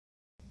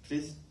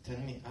please tell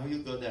me how you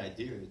got the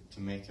idea to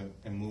make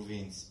a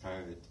movie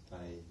inspired by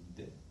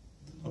the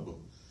Bonobo.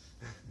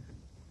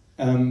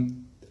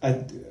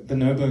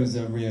 Bonobos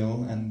are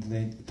real, and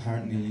they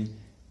apparently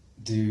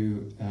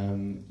do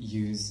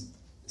use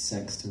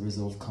sex to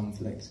resolve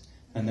conflict,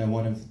 and they're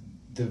one of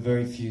the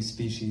very few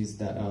species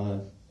that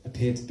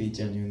appear to be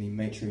genuinely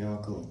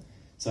matriarchal.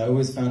 So I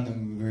always found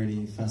them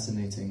really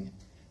fascinating.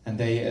 And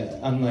they,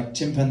 unlike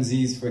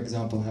chimpanzees, for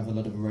example, have a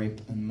lot of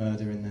rape and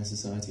murder in their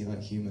society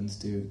like humans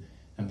do,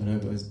 and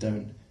bonobos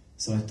don't.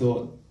 So I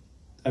thought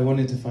I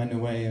wanted to find a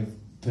way of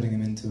putting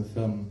them into a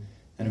film.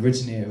 And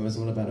originally it was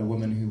all about a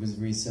woman who was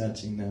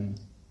researching them.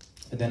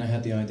 But then I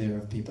had the idea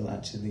of people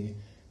actually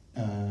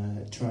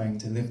trying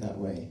to live that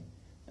way.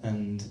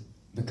 And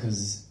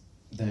because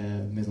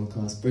they're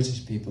middle-class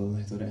British people,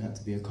 I thought it had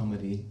to be a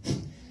comedy.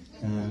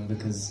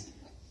 Because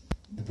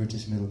the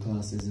British middle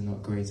classes are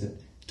not great at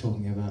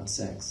talking about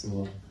sex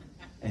or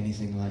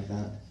anything like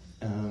that.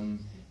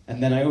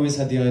 And then I always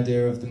had the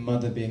idea of the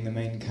mother being the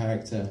main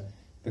character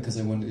because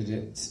I wanted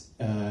it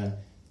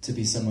to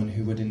be someone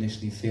who would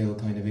initially feel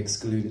kind of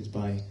excluded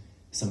by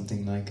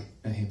something like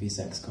a hippie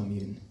sex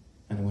commune.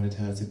 And I wanted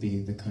her to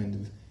be the kind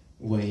of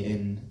way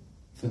in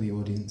for the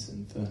audience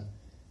and for,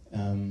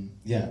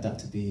 that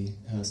to be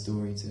her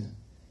story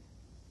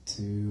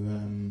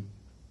to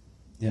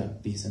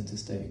be centre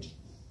stage.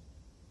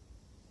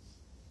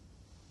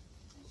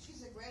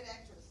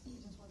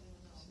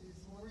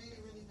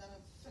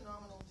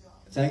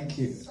 Thank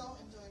you. So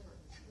enjoyed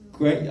her.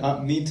 Great,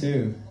 me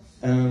too.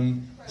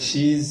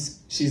 She's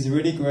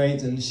really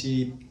great, and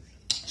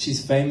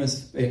she's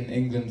famous in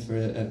England for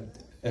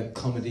a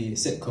comedy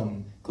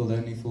sitcom called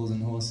Only Fools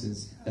and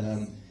Horses,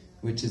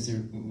 which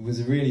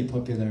was really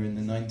popular in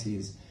the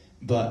 90s.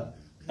 But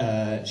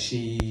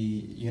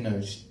she,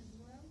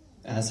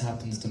 as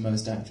happens to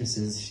most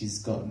actresses, she's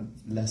got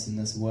less and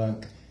less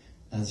work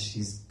as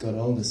she's got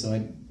older.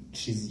 So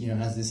she's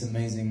has this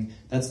amazing.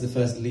 That's the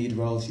first lead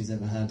role she's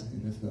ever had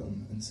in a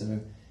film, and so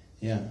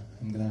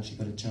I'm glad she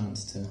got a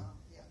chance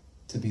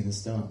to be the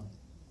star.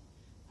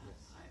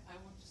 I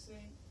want to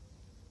say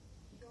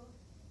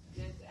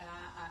that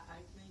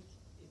I think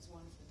it's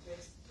one of the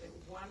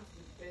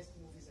best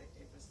movies I've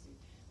ever seen.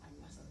 I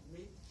must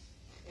admit,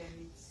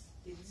 and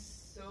it's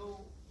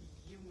so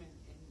human,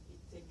 and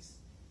it takes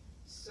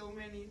so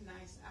many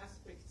nice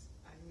aspects.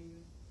 I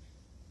mean,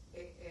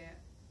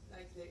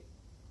 like the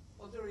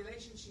other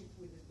relationship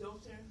with the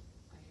daughter.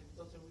 I have a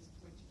daughter who is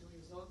 22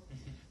 years old.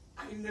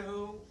 I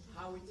know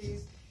how it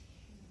is,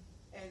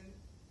 and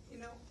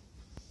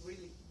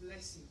really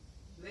bless you.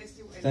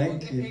 And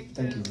Thank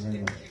you very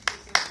much.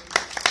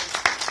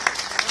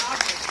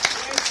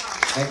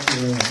 Thank you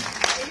very much.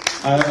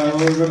 I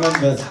will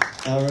remember.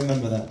 I'll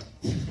remember that.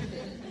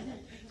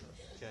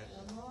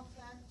 A more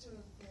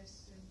factual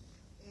question.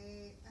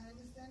 I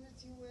understand that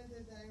you were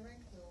the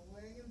director.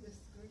 Were you the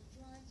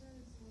scriptwriter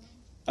as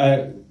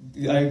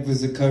well? I was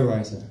a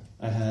co-writer.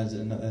 I had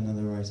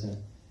another writer,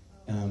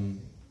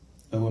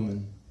 a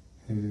woman,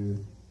 who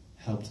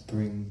helped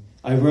bring.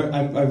 I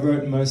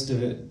wrote most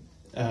of it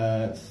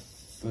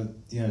for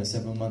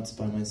several months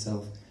by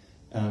myself,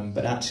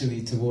 but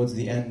actually towards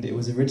the end, it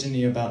was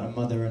originally about a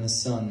mother and a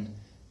son,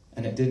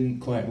 and it didn't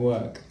quite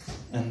work.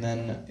 And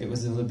then it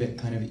was a little bit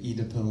kind of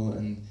Oedipal,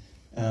 and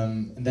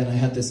then I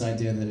had this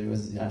idea that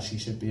it actually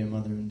should be a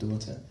mother and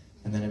daughter,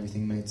 and then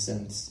everything made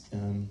sense.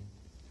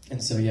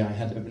 And so I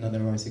had another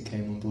writer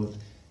came on board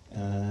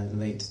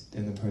late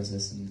in the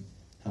process and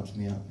helped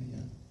me out.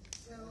 Yeah.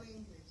 So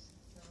English.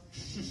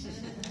 Is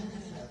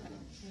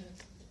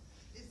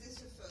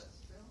this your first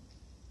film?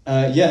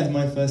 Yeah, it's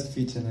my first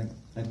feature length.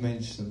 I'd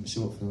made some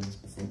short films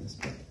before this,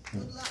 but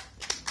Good luck.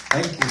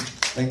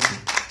 Thank you.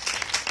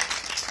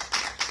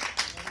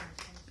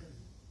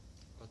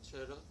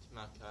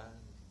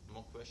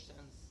 More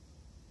questions?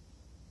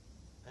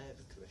 I have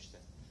a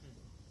question.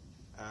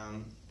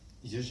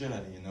 Usually,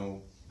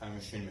 I'm a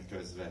filmmaker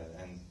as well,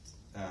 and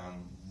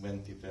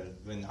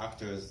when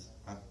actors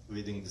are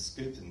reading the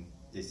script and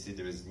they see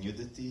there is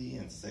nudity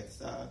and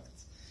sex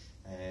acts,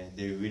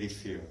 they really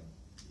fear.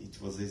 It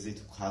was easy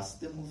to cast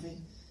the movie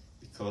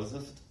because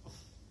of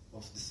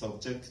the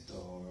subject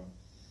or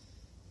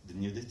the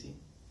nudity.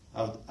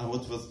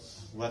 What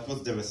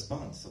was the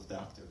response of the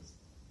actors?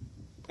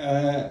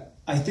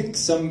 I think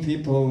some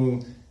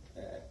people,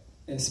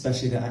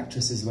 especially the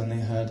actresses, when they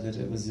heard that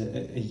it was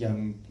a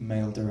young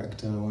male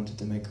director who wanted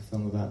to make a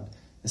film about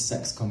a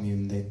sex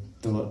commune, they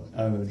thought,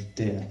 oh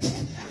dear.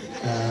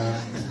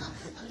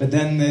 But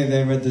then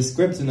they read the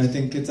script, and I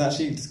think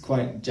it's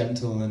quite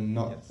gentle and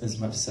not as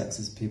much sex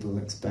as people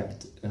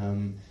expect.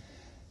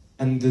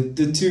 And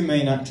the two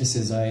main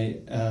actresses, I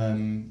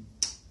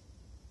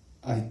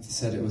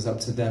said it was up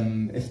to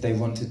them if they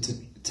wanted to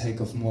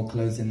take off more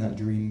clothes in that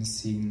dream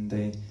scene,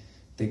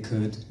 they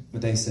could,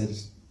 but they said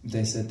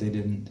they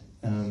didn't.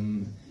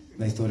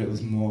 They thought it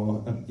was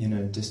more,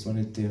 just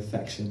wanted the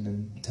affection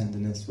and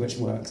tenderness, which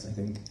works, I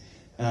think.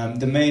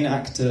 The main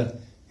actor,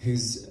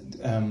 he's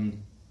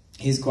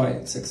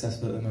quite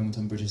successful at the moment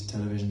on British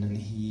television, and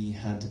he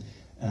had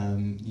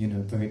you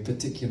know, very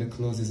particular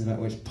clauses about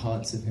which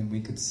parts of him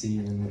we could see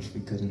and which we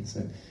couldn't.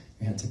 So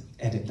we had to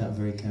edit that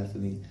very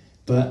carefully.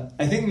 But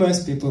I think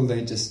most people,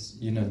 they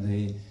just, you know,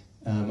 they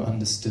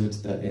understood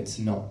that it's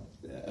not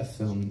a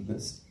film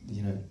that's,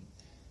 you know,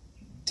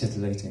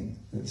 titillating.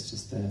 It's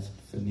just there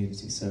for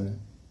nudity. So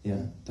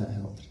yeah, that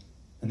helped.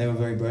 And they were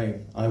very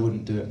brave. I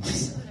wouldn't do it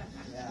myself.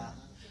 Yeah.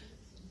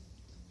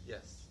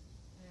 Yes.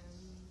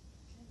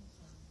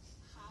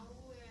 How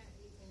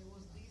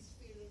was this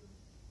film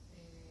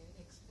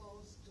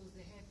exposed to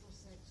the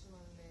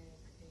heterosexual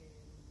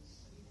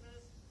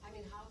people? I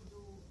mean, how do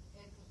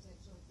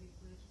heterosexual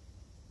people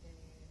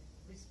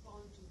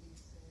respond to this?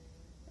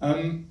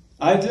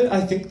 I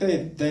think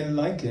they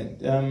like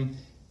it.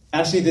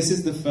 Actually, this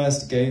is the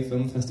first gay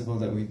film festival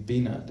that we've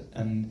been at,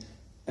 and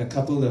a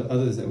couple of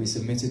others that we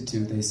submitted to,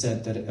 they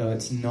said that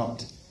it's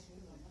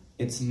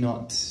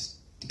not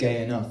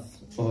gay enough,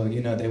 or, you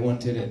know, they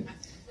wanted it,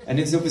 and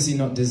it's obviously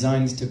not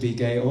designed to be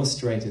gay or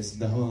straight. Is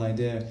the whole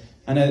idea.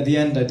 And at the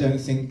end, I don't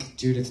think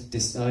Judith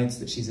decides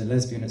that she's a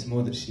lesbian. It's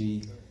more that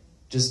she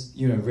just,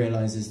 you know,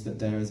 realizes that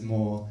there is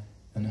more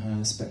in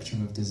her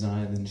spectrum of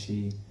desire than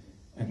she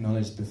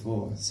acknowledged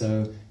before.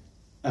 So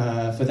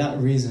for that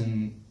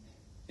reason,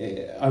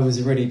 I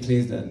was really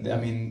pleased that, I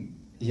mean,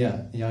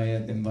 yeah,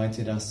 Yaya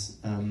invited us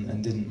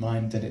and didn't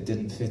mind that it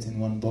didn't fit in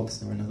one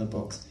box or another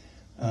box.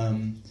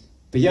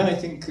 But yeah, I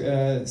think,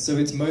 so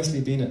it's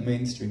mostly been at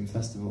mainstream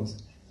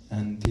festivals,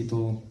 and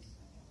people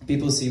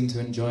seem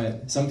to enjoy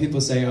it. Some people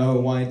say, oh,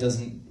 why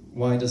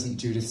doesn't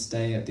Judith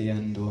stay at the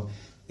end, or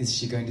is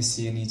she going to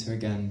see Anita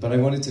again? But I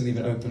wanted to leave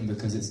it open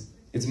because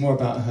it's more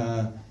about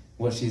her,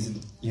 what she's,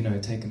 you know,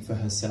 taken for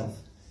herself.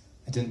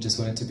 I didn't just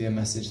want it to be a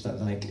message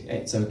that, like,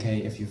 it's okay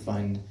if you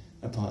find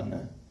a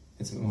partner.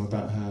 It's more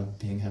about her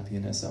being happy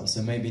in herself.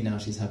 So maybe now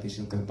she's happy,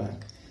 she'll go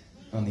back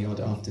on the odd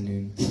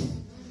afternoon. Excuse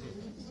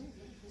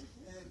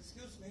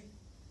me?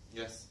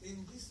 Yes.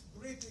 In this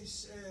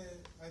British,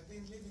 I've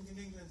been living in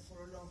England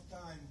for a long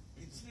time.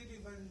 It's really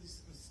very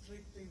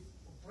restrictive,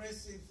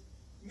 oppressive,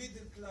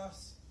 middle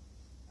class.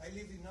 I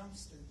live in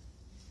Amsterdam.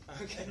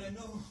 Okay. And I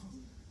know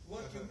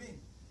what you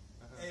mean.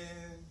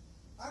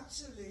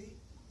 Actually,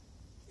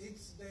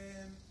 it's the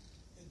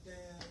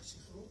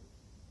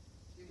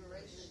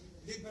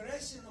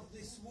liberation of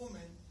this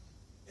woman,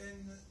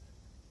 and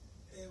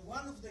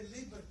one of the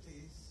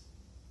liberties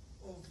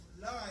of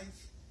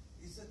life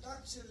is that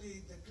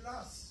actually the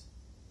class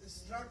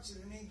structure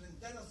in England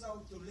tell us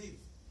how to live.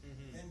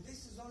 Mm-hmm. And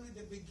this is only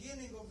the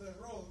beginning of a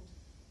road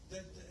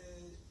that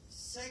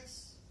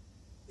sex,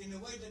 in a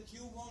way that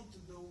you want to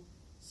do,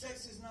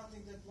 sex is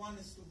nothing that one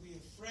is to be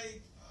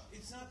afraid.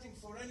 It's nothing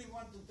for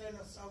anyone to tell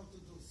us how to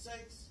do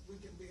sex. We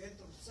can be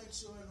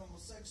heterosexual,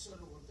 homosexual,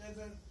 or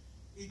whatever.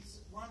 It's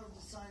one of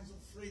the signs of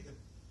freedom.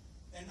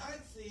 And I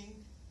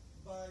think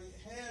by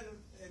her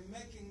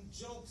making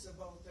jokes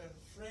about her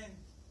friend,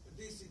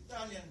 this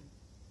Italian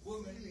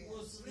woman,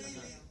 was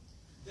really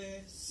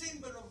the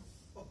symbol of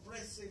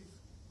oppressive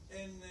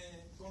and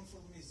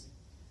conformism.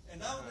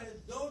 And our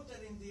daughter,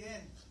 in the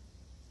end,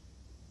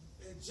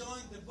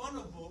 joined the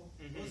Bonobo,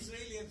 was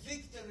really a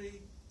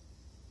victory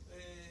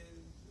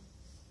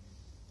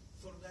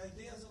for the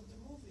ideas of the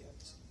movie,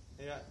 actually.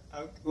 Yeah.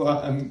 Well,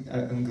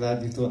 I'm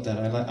glad you thought that.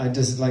 I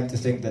just like to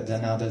think that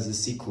now there's a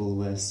sequel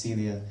where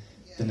Celia,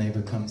 the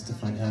neighbor, comes to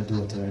find her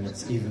daughter, and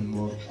it's even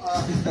more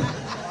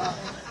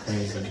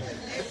crazy.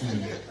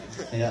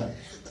 Yeah.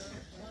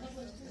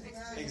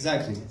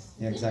 Exactly.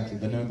 Yeah, exactly.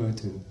 Bonobo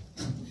too.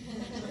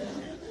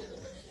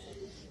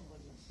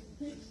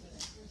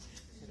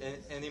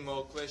 Any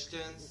more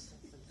questions?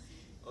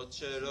 עוד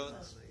שאלות?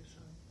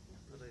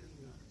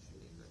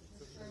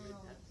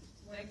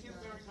 Thank you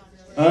very much.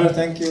 Oh,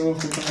 thank you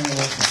for coming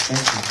along.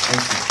 Thank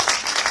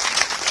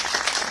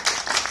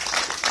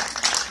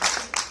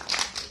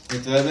you.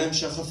 נתראה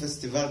בהמשך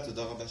הפסטיבל,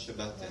 תודה רבה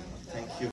שבאתם. Thank you.